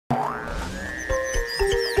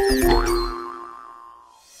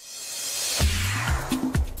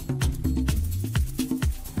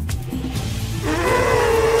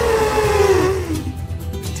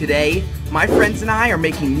Today, my friends and I are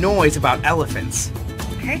making noise about elephants.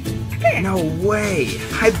 Okay. No way!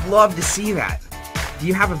 I'd love to see that. Do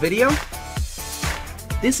you have a video?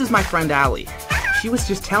 This is my friend Allie. She was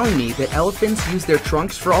just telling me that elephants use their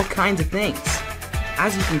trunks for all kinds of things.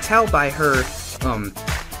 As you can tell by her,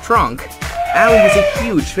 trunk, Allie is a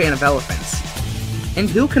huge fan of elephants. And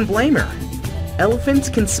who can blame her? Elephants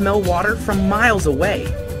can smell water from miles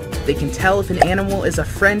away. They can tell if an animal is a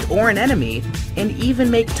friend or an enemy, and even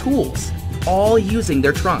make tools, all using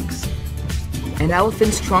their trunks. An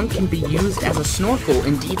elephant's trunk can be used as a snorkel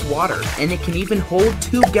in deep water, and it can even hold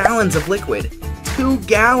 2 gallons of liquid. 2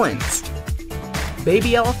 gallons!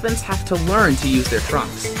 Baby elephants have to learn to use their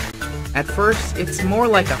trunks. At first, it's more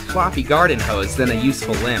like a floppy garden hose than a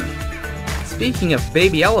useful limb. Speaking of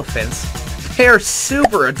baby elephants, they're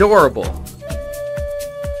super adorable!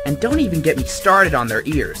 And don't even get me started on their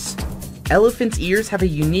ears. Elephants' ears have a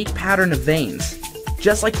unique pattern of veins.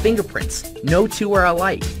 Just like fingerprints, no two are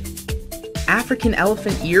alike. African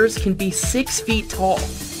elephant ears can be 6 feet tall.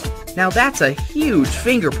 Now that's a huge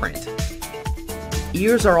fingerprint.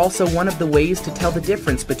 Ears are also one of the ways to tell the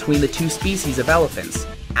difference between the 2 species of elephants,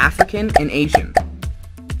 African and Asian.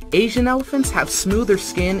 Asian elephants have smoother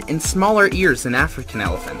skin and smaller ears than African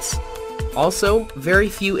elephants. Also, very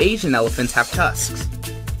few Asian elephants have tusks.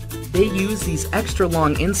 They use these extra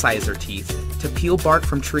long incisor teeth to peel bark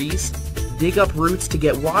from trees, dig up roots to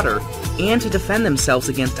get water, and to defend themselves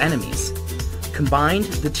against enemies. Combined,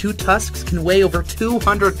 the 2 tusks can weigh over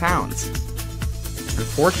 200 pounds.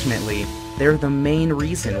 Unfortunately, they're the main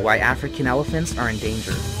reason why African elephants are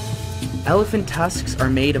endangered. Elephant tusks are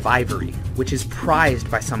made of ivory, which is prized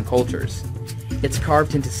by some cultures. It's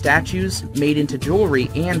carved into statues, made into jewelry,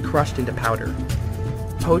 and crushed into powder.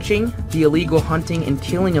 Poaching, the illegal hunting and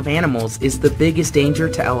killing of animals, is the biggest danger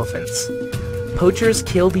to elephants. Poachers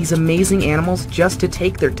kill these amazing animals just to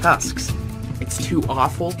take their tusks. It's too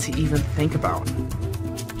awful to even think about.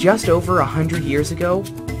 Just over 100 years ago,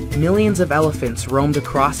 millions of elephants roamed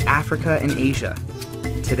across Africa and Asia.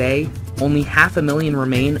 Today, only 500,000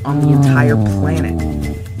 remain on the entire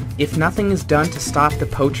planet. If nothing is done to stop the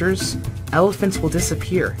poachers, elephants will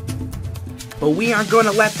disappear. But we aren't going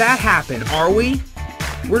to let that happen, are we?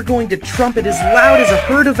 We're going to trumpet as loud as a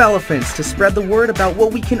herd of elephants to spread the word about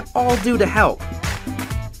what we can all do to help.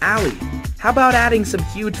 Allie, how about adding some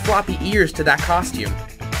huge floppy ears to that costume?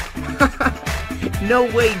 No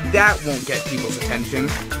way that won't get people's attention.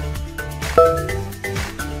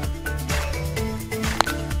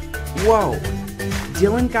 Whoa!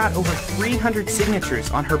 Dylan got over 300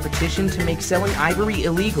 signatures on her petition to make selling ivory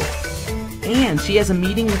illegal. And she has a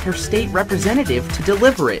meeting with her state representative to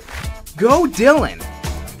deliver it. Go Dylan!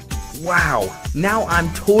 Wow, now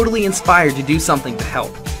I'm totally inspired to do something to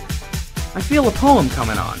help. I feel a poem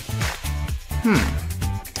coming on.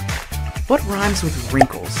 What rhymes with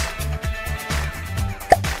wrinkles?